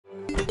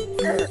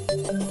Let's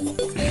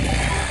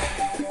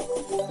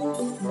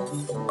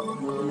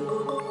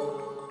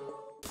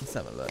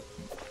have a look.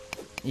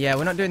 Yeah,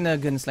 we're not doing the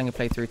Gunslinger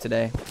playthrough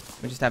today.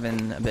 We're just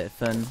having a bit of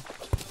fun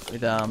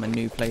with a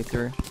new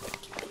playthrough.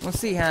 We'll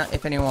see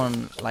if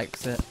anyone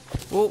likes it.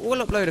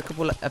 We'll upload a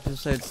couple of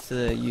episodes to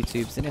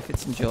YouTube's, and if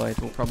it's enjoyed,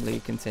 we'll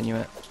probably continue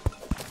it.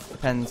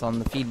 Depends on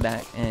the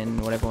feedback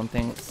and what everyone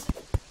thinks.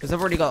 Because I've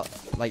already got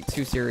like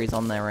 2 series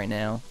on there right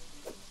now.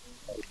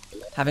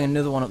 Having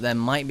another one up there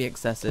might be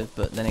excessive,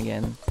 but then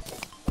again,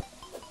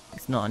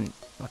 it's not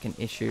like an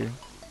issue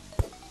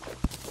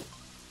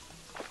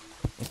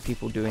if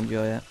people do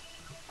enjoy it.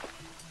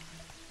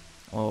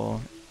 Or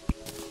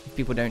if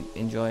people don't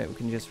enjoy it, we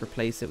can just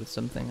replace it with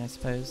something, I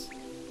suppose.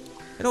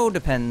 It all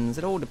depends,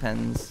 it all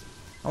depends.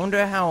 I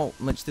wonder how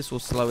much this will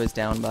slow us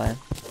down by,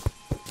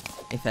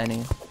 if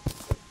any.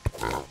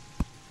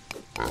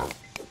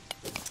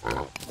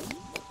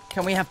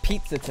 Can we have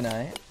pizza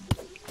tonight?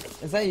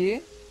 Is that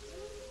you?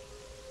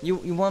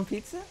 You want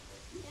pizza?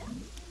 Yeah.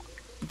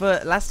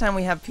 But last time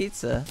we had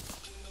pizza.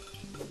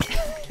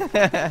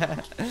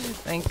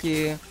 Thank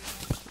you.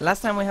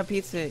 Last time we had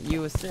pizza,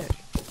 you were sick.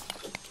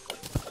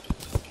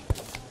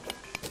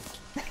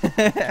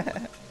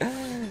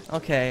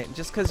 Okay,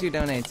 just because you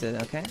donated,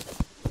 okay?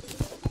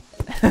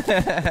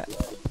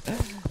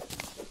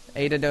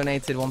 Ada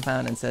donated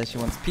 £1 and says she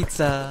wants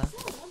pizza.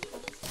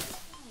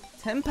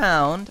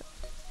 £10?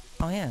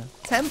 Oh yeah,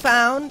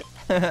 £10!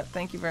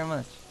 Thank you very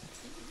much.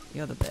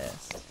 You're the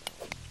best.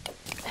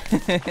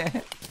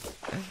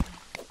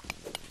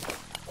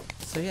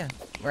 So yeah,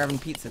 we're having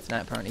pizza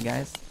tonight apparently,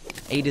 guys.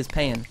 Ada's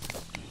paying.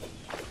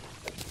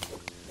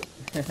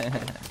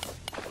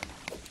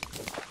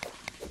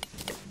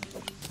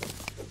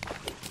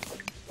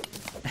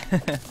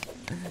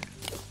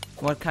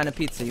 What kind of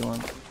pizza you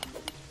want?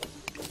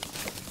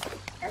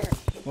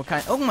 What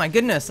kind? Oh my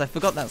goodness, I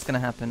forgot that's gonna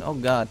happen. Oh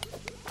god.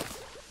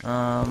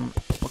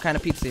 What kind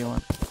of pizza you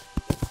want?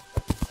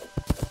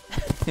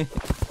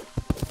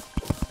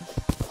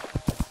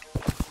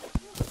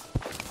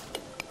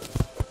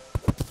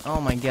 Oh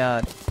my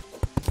god.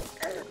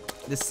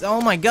 This.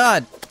 Oh my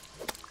god.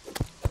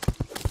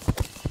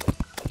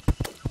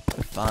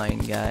 We're fine,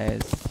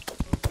 guys.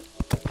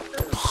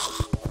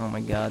 Oh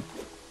my god.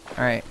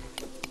 All right.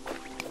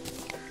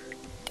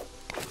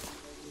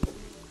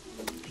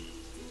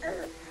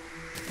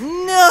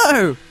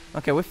 No!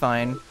 Okay, we're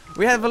fine.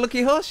 We have a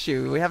lucky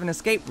horseshoe. We have an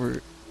escape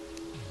route.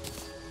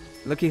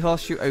 Lucky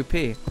horseshoe OP.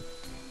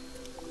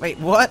 Wait,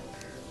 what?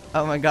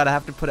 Oh my god, I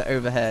have to put it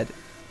overhead.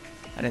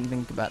 I didn't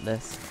think about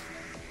this.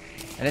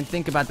 I didn't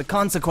think about the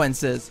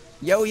consequences.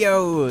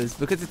 Yo-yos!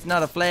 Because it's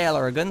not a flail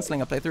or a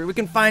gunslinger playthrough, we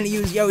can finally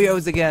use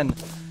yo-yos again.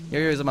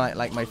 Yo-yos are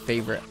my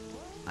favorite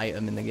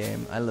item in the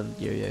game. I love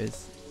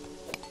yo-yos.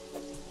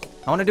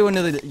 I want to do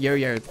another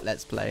yo-yo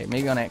let's play.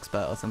 Maybe on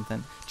expert or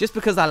something. Just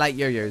because I like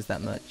yo-yos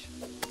that much.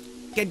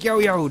 Get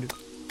yo-yoed!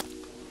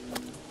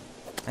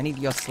 I need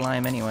your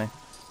slime anyway.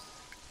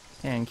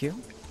 Thank you.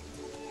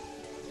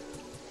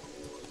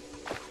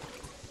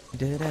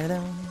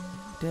 Da-da-dum,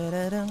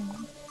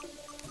 da-da-dum.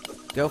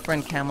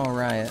 Girlfriend Camel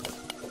Riot.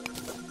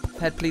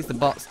 Ped, please, the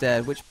bot's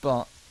dead. Which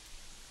bot?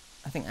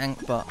 I think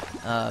Ankbot.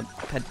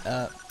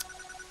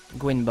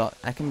 Gwynbot.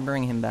 I can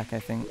bring him back, I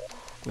think.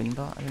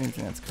 Gwynbot? I don't even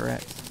think that's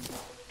correct.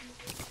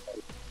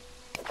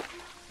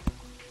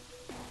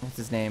 What's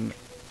his name?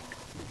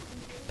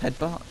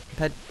 Pedbot?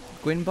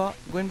 Gwynbot?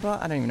 Gwynbot?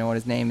 I don't even know what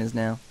his name is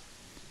now.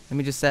 Let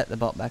me just set the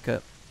bot back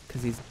up,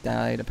 because he's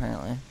died,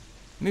 apparently.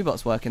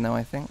 Moobot's working, though,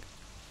 I think.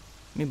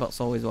 Moobot's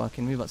always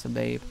working. Moobot's a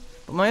babe.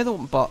 But my other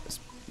bot's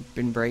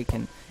been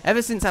breaking.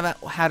 Ever since I've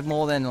had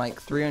more than,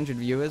 like, 300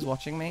 viewers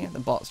watching me, the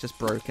bot's just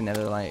broke and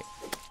never, like...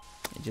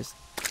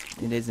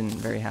 It isn't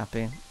very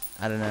happy.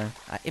 I don't know.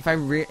 If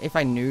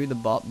I knew the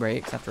bot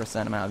breaks after a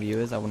certain amount of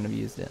viewers, I wouldn't have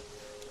used it.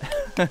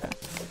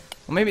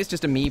 Or maybe it's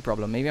just a me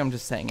problem. Maybe I'm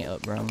just setting it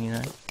up wrong, you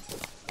know?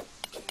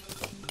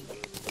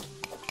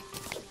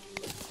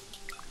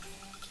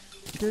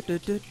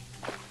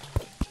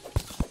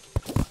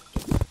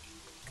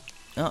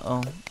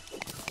 Uh-oh.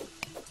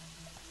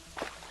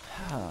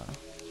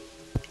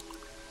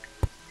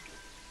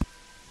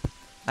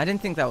 I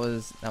didn't think that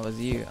was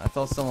you. I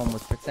thought someone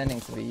was pretending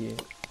to be you.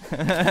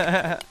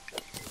 I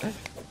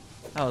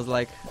was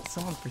like,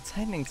 someone's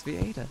pretending to be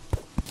Ada.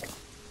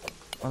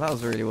 Well, that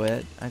was really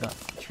weird. I got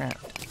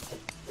trapped.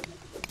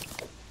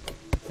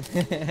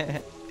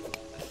 That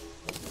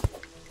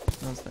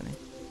was funny.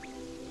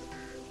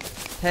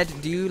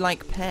 Ped, do you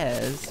like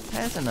pears?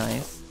 Pears are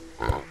nice.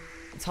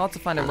 It's hard to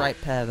find a right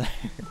pear though.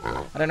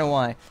 I don't know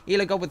why.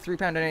 Ela God with £3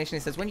 donation. He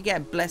says, when you get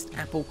a blessed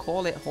apple,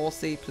 call it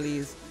horsey,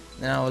 please.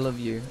 Now I love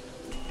you.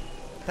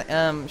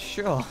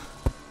 Sure.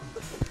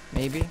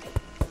 Maybe.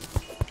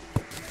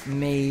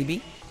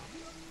 Maybe.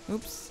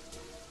 Oops.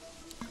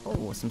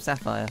 Oh, some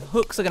sapphire.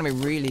 Hooks are gonna be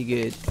really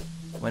good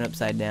when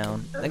upside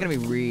down. They're gonna be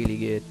really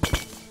good.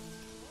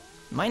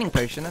 Mining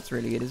potion, that's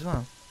really good as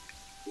well.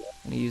 I'm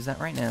gonna use that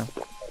right now.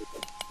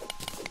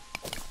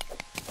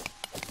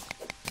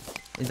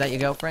 Is that your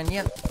girlfriend?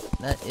 Yep.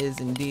 That is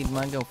indeed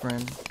my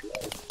girlfriend.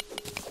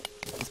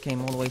 This just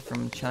came all the way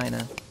from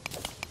China.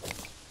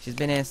 She's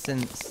been here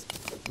since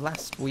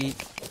last week.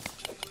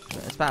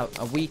 It's about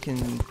a week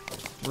and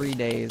 3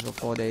 days or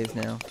 4 days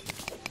now.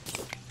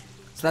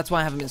 So that's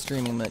why I haven't been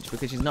streaming much,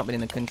 because she's not been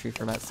in the country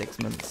for about 6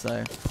 months,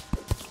 so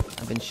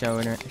I've been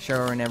showing her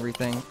and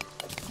everything.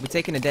 We're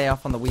taking a day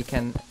off on the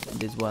weekend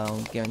as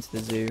well, going to the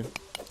zoo,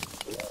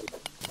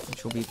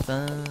 which will be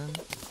fun.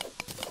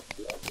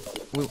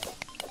 Woo.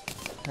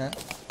 Huh?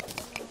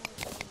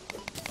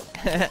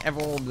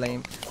 Everyone will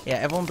blame. Yeah,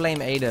 everyone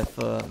blame Ada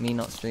for me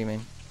not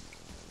streaming.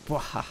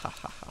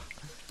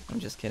 I'm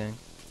just kidding.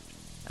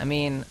 I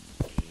mean,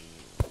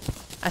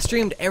 I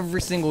streamed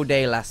every single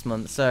day last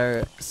month,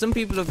 so some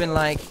people have been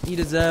like, you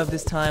deserve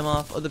this time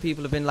off. Other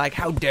people have been like,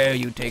 how dare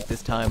you take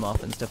this time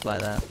off and stuff like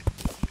that.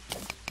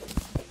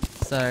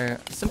 So,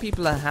 some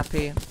people are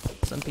happy,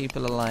 some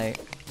people are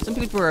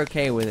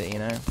okay with it, you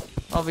know.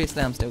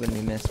 Obviously, I'm still going to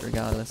be missed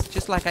regardless,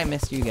 just like I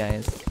missed you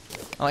guys.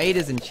 Oh,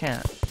 Ada's in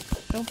chat.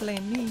 Don't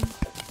blame me.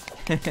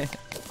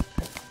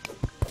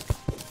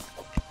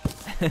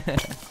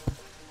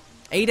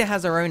 Ada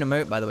has her own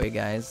emote, by the way,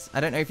 guys.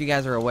 I don't know if you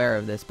guys are aware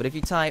of this, but if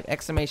you type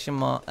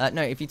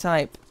if you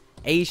type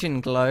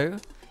Asian glow,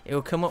 it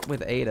will come up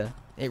with Ada.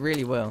 It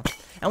really will.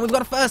 And we've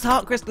got a first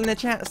heart crystal in the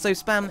chat, so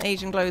spam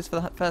Asian glows for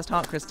the first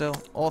heart crystal,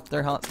 or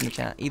throw hearts in the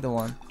chat, either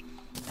one.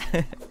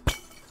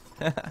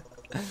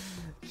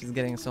 She's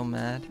getting so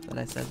mad that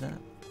I said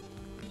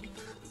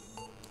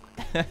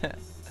that.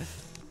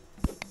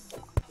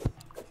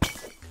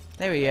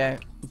 There we go.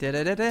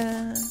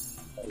 Da-da-da-da.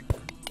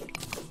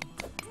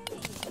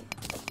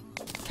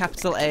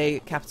 Capital A,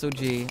 capital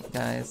G,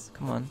 guys.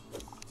 Come on.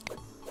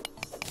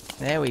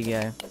 There we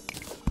go.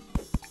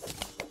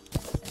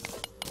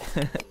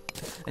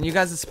 And you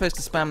guys are supposed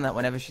to spam that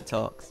whenever she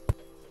talks.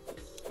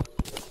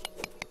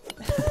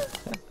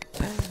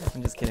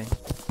 I'm just kidding.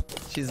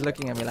 She's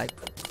looking at me like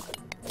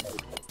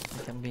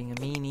I'm being a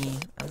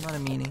meanie. I'm not a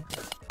meanie.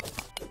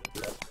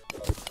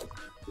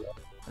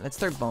 Let's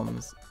throw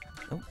bombs.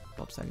 Oh,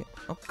 Bob Saget.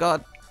 Oh,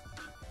 God.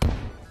 I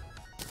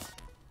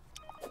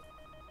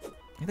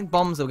think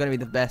bombs are going to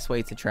be the best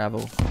way to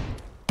travel.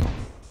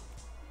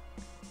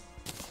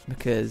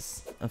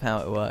 Because of how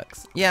it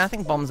works. Yeah, I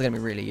think bombs are going to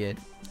be really good.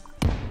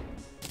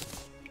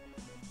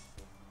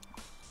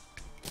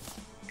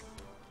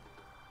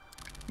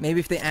 Maybe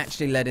if they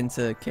actually led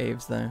into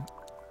caves, though.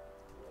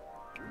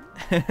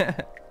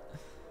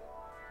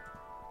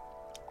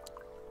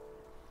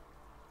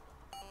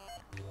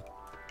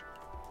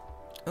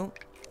 Oh.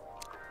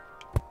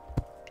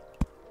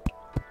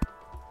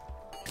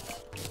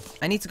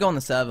 I need to go on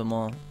the server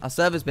more. Our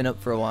server's been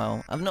up for a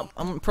while. I'm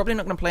probably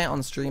not going to play it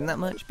on stream that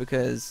much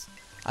because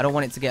I don't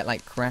want it to get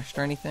like crashed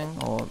or anything,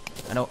 or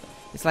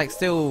it's like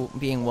still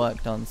being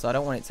worked on, so I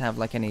don't want it to have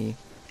like any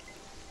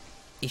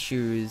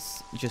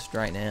issues just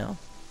right now.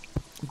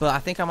 But I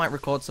think I might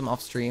record some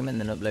off stream and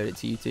then upload it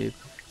to YouTube.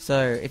 So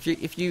if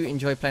you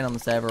enjoy playing on the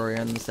server, or you're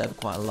on the server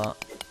quite a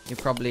lot, you'll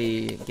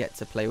probably get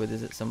to play with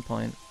us at some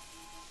point.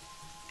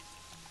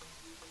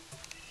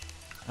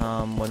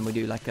 When we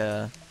do like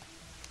a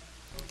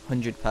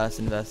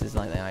 100-person versus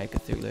like the Eye of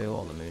Cthulhu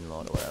or the Moon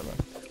Lord or whatever,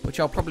 which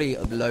I'll probably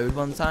upload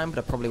one time, but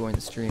I probably won't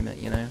stream it,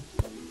 you know.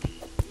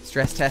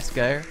 Stress test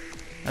go.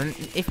 I mean,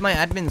 if my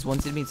admins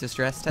wanted me to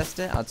stress test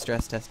it, I'd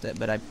stress test it,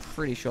 but I'm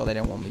pretty sure they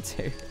don't want me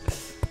to.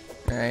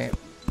 Right?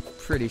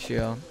 Pretty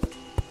sure.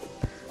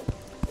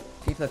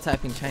 People are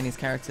typing Chinese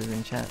characters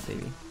in chat,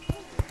 baby.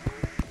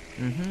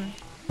 You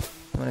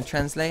want to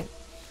translate?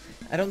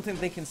 I don't think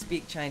they can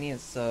speak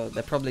Chinese, so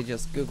they're probably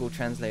just Google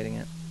translating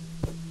it.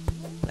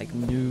 Like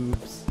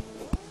noobs.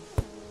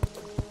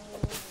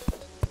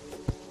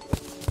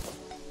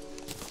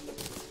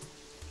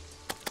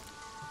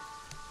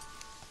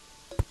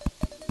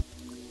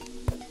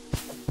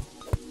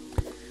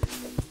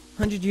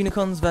 $100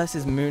 unicorns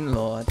versus Moon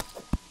Lord.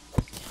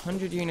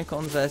 100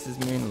 unicorns versus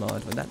Moon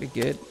Lord. Would that be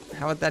good?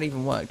 How would that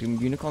even work? Do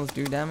unicorns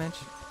do damage?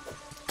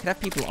 Could have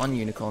people on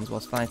unicorns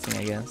whilst fighting,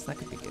 I guess. That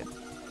could be good.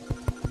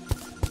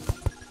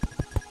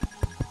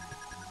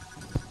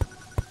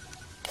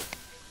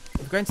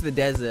 Going to the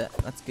desert,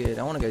 that's good.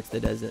 I want to go to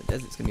the desert.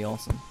 Desert's gonna be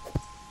awesome.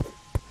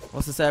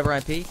 What's the server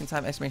IP? You can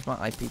type !IP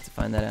to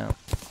find that out.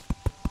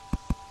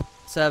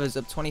 Server's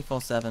up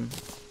 24/7.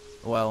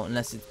 Well,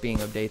 unless it's being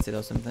updated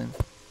or something.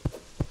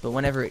 But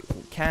whenever it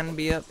can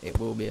be up, it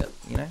will be up,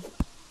 you know?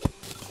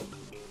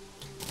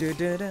 Dun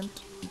dun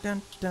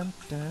dun dun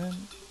dun.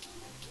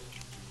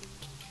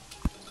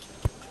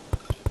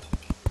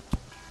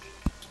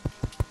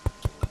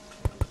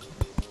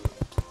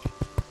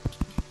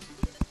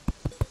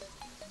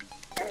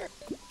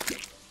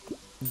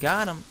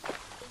 Got him.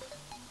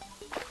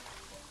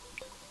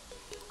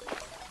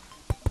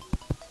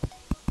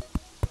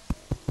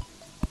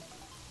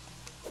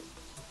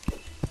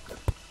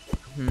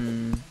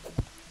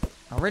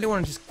 I really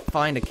want to just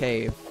find a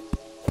cave.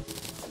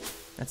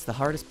 That's the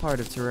hardest part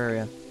of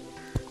Terraria.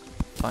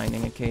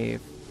 Finding a cave.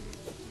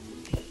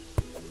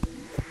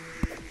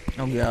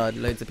 Oh god,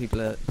 loads of people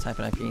are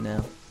typing IP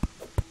now.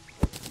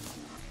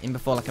 In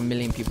before like 1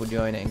 million people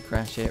join it and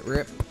crash it.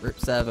 Rip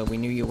server, we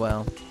knew you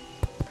well.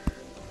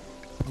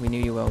 We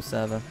knew you well,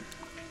 server.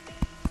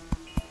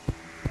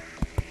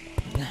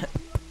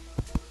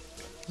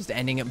 Just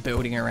ending up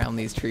building around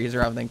these trees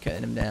rather than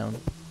cutting them down.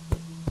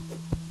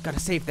 Gotta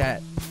save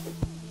that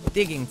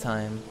digging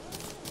time.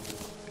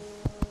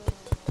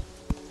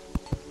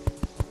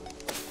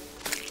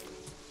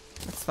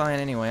 That's fine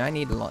anyway. I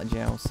need a lot of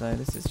gel, so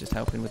this is just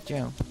helping with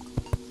gel.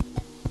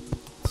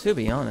 To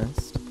be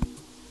honest.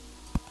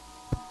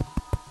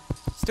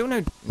 Still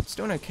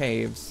no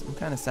caves. I'm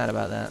kind of sad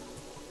about that.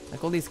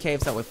 Like all these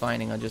caves that we're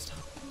finding are just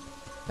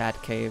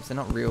bad caves. They're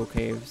not real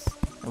caves.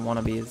 They're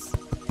wannabes.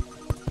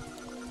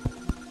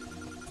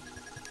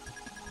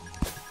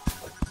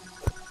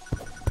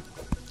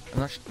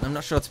 I'm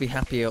not sure to be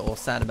happier or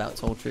sad about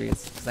tall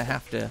trees because I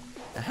have to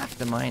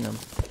mine them.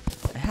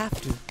 I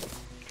have to.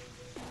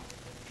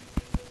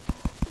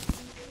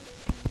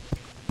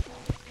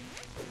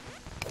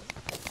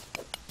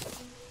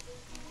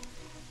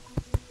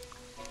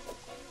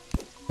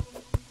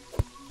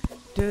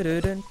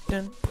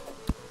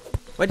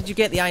 Where did you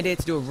get the idea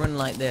to do a run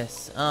like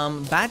this?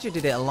 Badger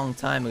did it a long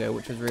time ago,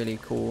 which was really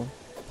cool.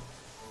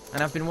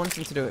 And I've been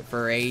wanting to do it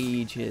for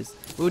ages.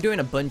 We were doing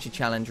a bunch of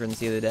challenge runs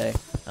the other day.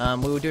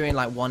 We were doing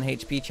like 1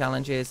 HP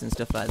challenges and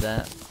stuff like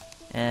that.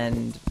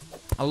 And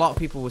a lot of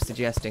people were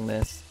suggesting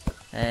this.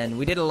 And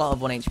we did a lot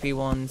of 1 HP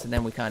ones, and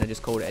then we kind of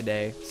just called it a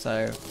day.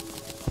 So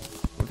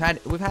we've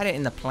had it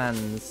in the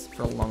plans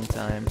for a long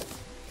time.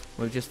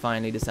 We've just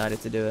finally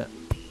decided to do it.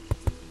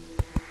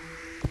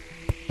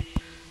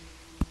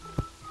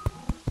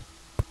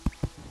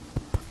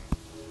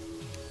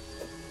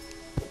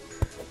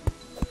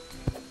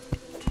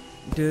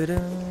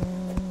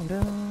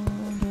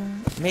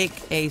 Make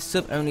a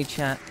sub-only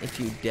chat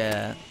if you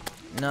dare.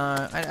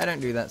 No, I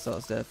don't do that sort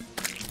of stuff.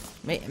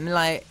 Like,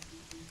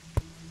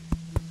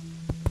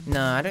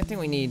 no, I don't think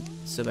we need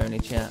sub-only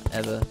chat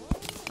ever.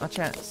 Our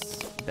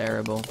chat's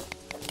bearable.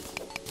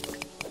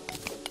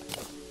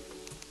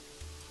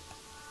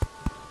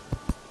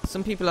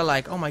 Some people are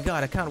like, oh my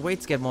god, I can't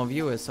wait to get more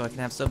viewers so I can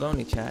have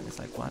sub-only chat. It's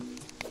like, what?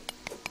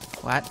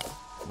 What?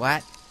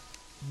 What?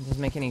 It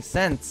doesn't make any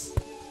sense.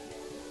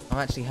 I've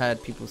actually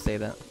heard people say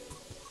that.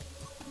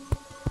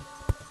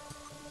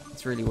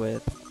 It's really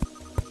weird.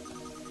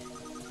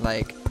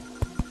 Like,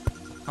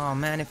 oh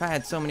man, if I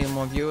had so many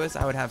more viewers,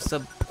 I would have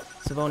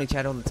sub-only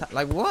chat all the time.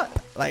 Like, what?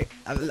 Like,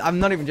 I'm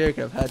not even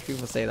joking. I've heard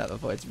people say that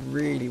before. It's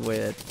really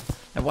weird.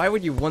 And why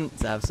would you want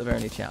to have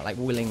sub-only chat, like,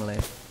 willingly?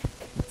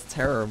 It's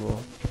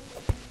terrible.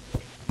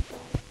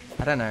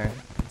 I don't know.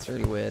 It's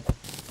really weird.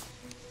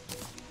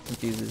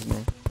 Confuses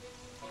me.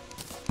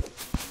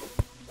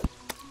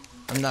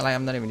 I'm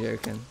not even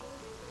joking.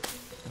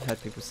 I've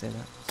heard people say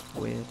that. It's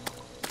weird.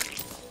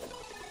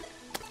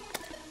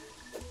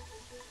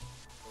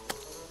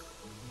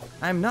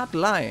 I'm not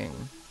lying.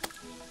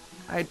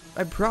 I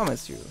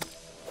promise you.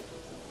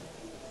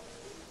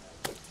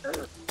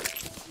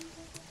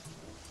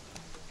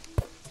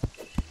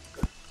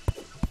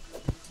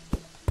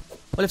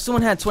 Well, if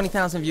someone had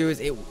 20,000 viewers,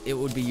 it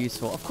would be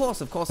useful. Of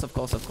course.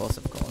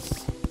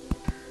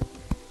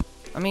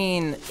 I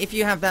mean, if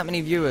you have that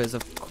many viewers,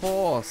 of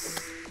course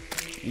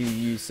you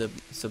use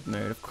sub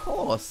mode. Of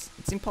course.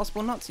 It's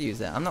impossible not to use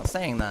it. I'm not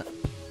saying that.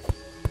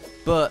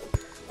 But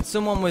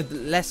someone with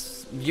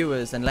less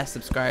viewers and less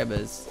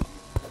subscribers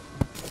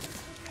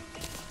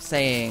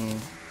saying,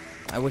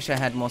 I wish I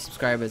had more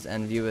subscribers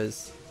and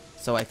viewers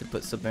so I could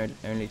put sub mode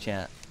only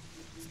chat.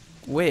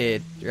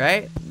 Weird,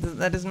 right?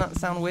 That does not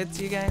sound weird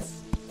to you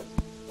guys?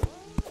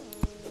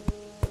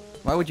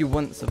 Why would you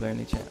want sub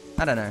only chat?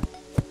 I don't know.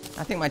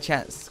 I think my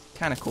chat's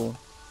kind of cool.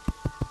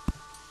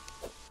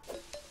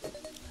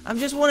 I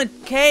just want a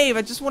cave.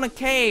 I just want a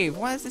cave.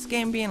 Why is this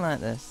game being like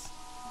this?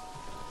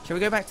 Shall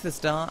we go back to the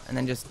start and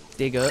then just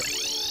dig up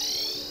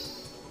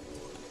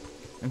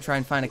and try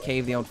and find a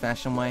cave the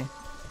old-fashioned way?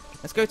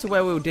 Let's go to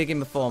where we were digging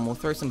before and we'll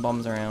throw some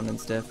bombs around and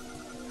stuff.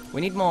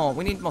 We need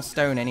more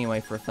stone anyway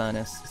for a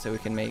furnace so we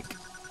can make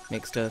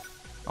stuff.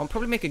 I'll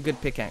probably make a good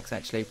pickaxe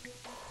actually.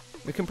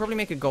 We can probably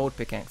make a gold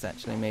pickaxe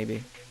actually,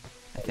 maybe.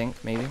 I think,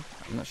 maybe.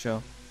 I'm not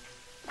sure.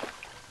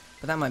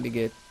 But that might be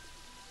good.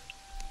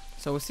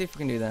 So we'll see if we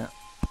can do that.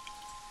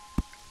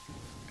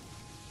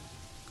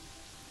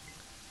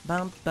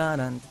 Bum ba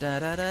dun da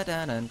da da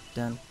da dun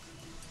dun.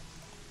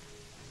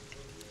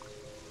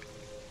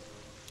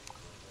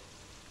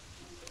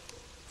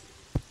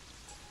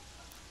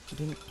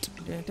 Dun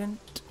dun dun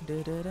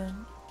dun dun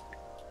dun.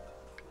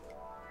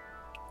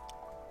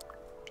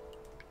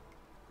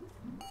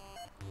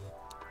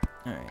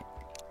 All right.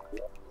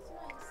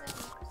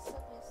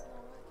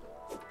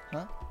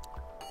 Huh?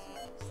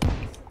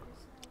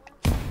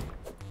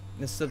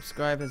 The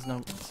subscribers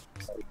don't.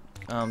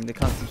 They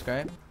can't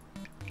subscribe.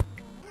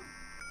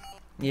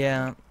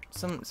 Yeah,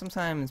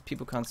 sometimes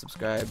people can't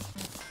subscribe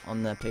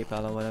on their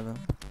PayPal or whatever.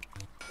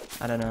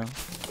 I don't know.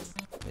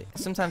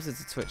 Sometimes it's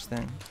a Twitch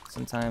thing.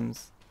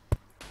 Sometimes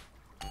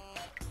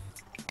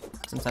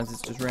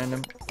it's just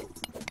random.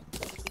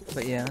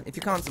 But yeah, if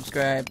you can't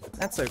subscribe,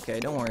 that's okay.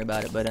 Don't worry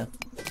about it, buddy.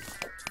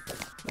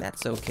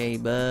 That's okay,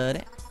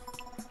 buddy.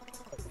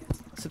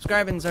 Subscribe.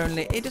 subscribing's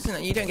only, it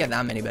doesn't, you don't get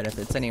that many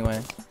benefits anyway.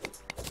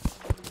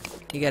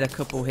 You get a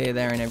couple here,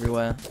 there, and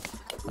everywhere.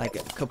 Like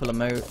a couple of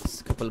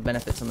motes, a couple of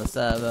benefits on the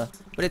server.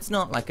 But it's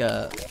not like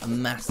a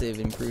massive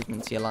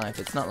improvement to your life.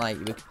 It's not like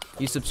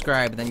you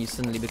subscribe and then you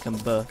suddenly become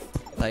buff.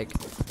 Like,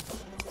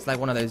 it's like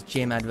one of those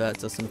gym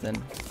adverts or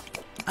something.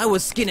 I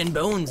was skin and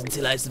bones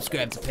until I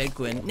subscribed to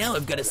Pedguin. Now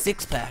I've got a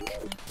six-pack.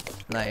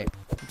 Like,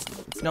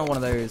 it's not one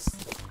of those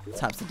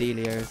types of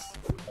dealios.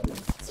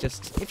 It's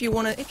just, if you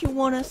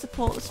wanna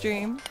support the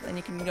stream, then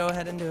you can go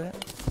ahead and do it.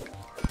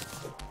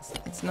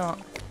 It's not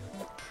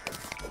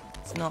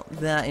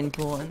that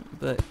important,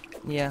 but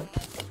yeah,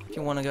 if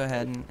you want to go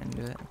ahead and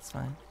do it, it's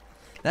fine.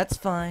 That's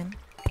fine.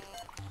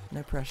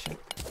 No pressure.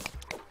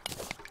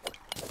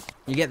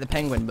 You get the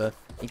penguin buff.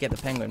 You get the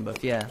penguin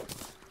buff, yeah.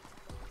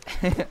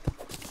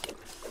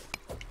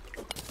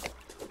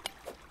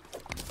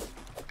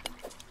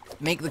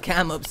 Make the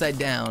cam upside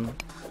down.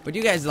 Would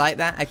you guys like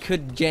that? I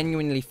could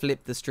genuinely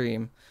flip the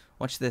stream.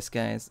 Watch this,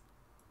 guys.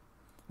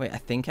 Wait, I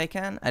think I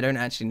can? I don't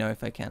actually know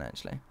if I can,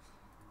 actually.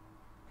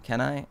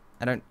 Can I?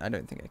 I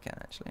don't think I can,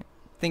 actually.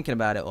 Thinking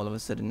about it all of a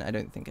sudden, I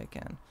don't think I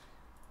can.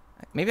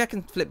 Maybe I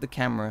can flip the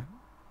camera.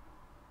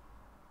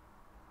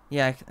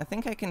 Yeah, I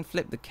think I can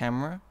flip the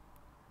camera.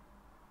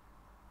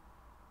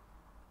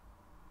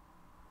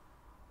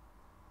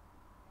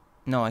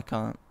 No, I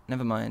can't.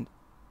 Never mind.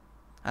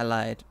 I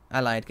lied. I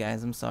lied,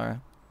 guys. I'm sorry.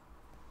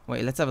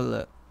 Wait, let's have a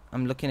look.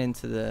 I'm looking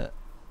into the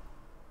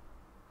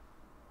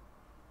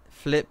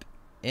flip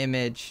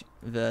image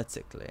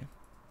vertically.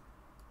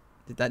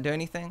 Did that do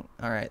anything?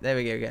 Alright, there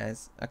we go,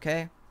 guys.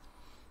 Okay.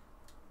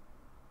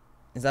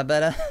 Is that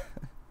better?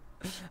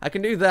 I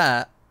can do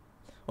that.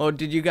 Or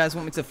did you guys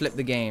want me to flip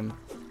the game?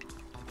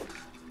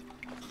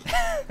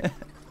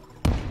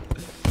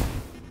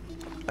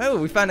 Oh,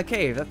 we found a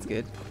cave. That's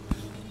good.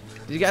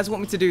 Did you guys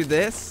want me to do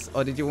this?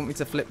 Or did you want me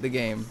to flip the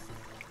game?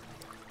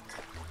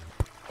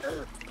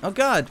 Oh,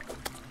 God.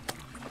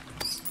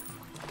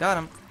 Got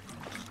him.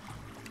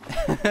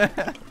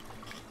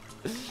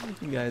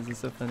 You guys are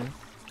so funny.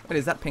 Wait,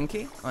 is that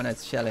Pinky? Oh no,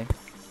 it's Shelly.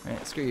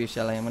 Alright, screw you,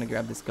 Shelly. I'm gonna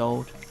grab this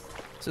gold.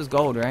 This is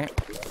gold, right?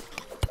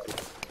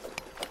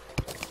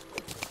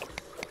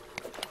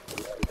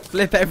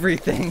 Flip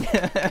everything.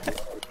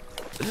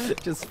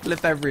 Just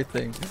flip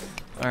everything.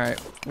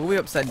 Alright, we'll be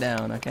upside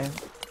down, okay?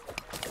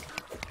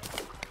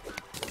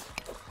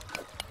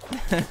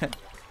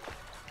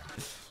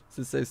 This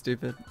is so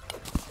stupid.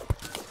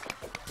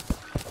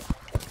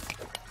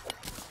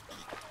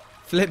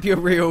 Flip your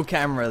real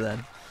camera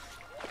then.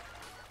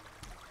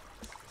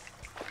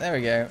 There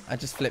we go. I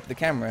just flipped the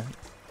camera.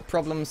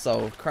 Problem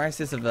solved.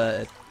 Crisis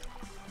averted.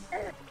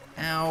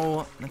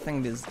 Ow. The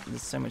thing does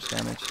so much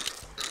damage.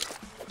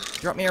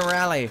 Drop me a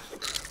rally.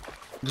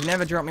 You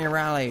never drop me a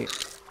rally.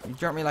 You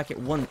drop me like it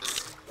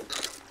once.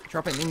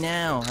 Drop it me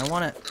now. I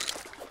want it.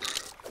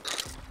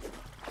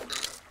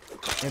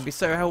 It'd be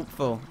so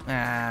helpful.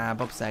 Ah,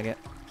 Bob Saget.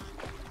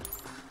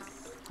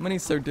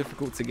 Money's so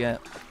difficult to get.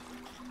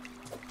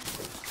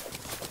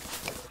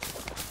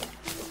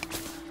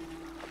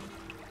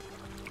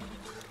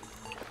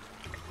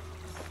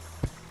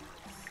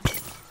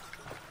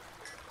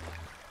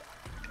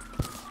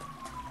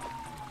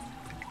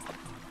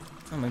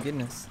 Oh my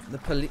goodness, the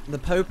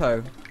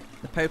popo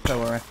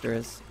are after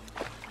us.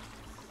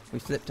 We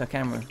flipped our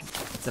camera.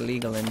 It's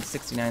illegal in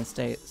 69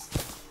 states.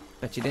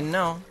 Bet you didn't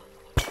know.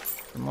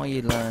 The more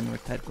you learn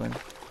with Pedguin,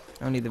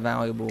 only the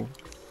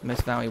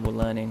most valuable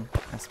learning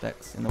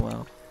aspects in the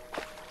world.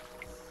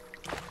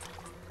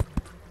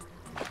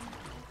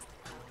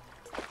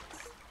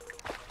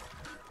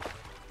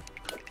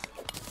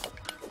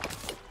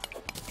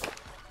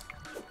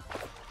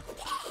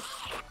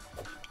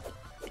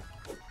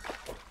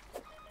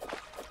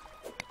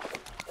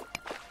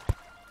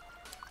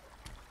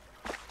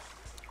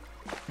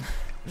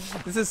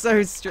 This is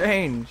so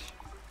strange.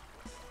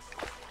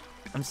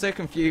 I'm so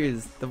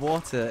confused. The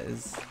water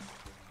is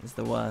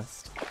the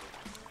worst.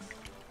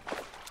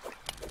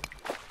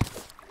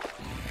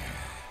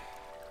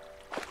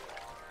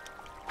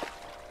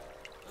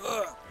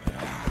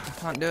 I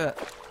can't do it.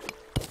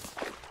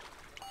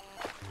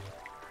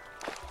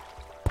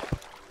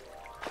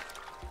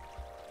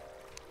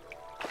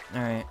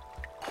 Alright.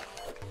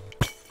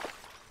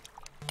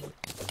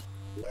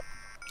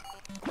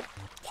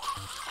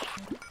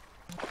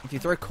 If you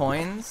throw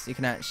coins, you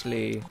can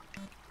actually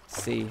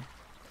see.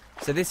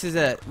 So this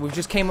is we've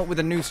just came up with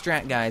a new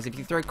strat, guys. If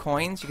you throw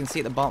coins, you can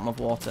see at the bottom of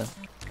water.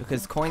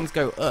 Because coins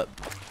go up.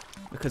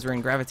 Because we're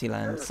in gravity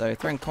land. So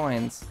throwing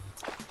coins.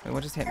 Wait,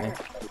 what just hit me?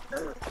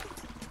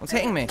 What's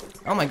hitting me?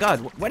 Oh my god,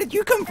 where did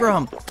you come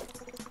from?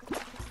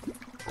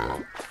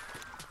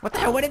 What the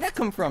hell, where did that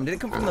come from? Did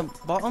it come from the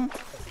bottom?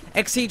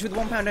 Xsiege with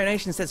 £1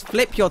 donation says,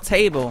 flip your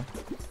table.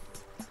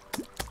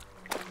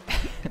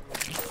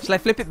 Shall I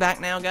flip it back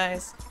now,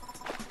 guys?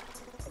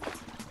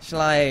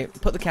 Shall I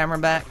put the camera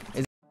back?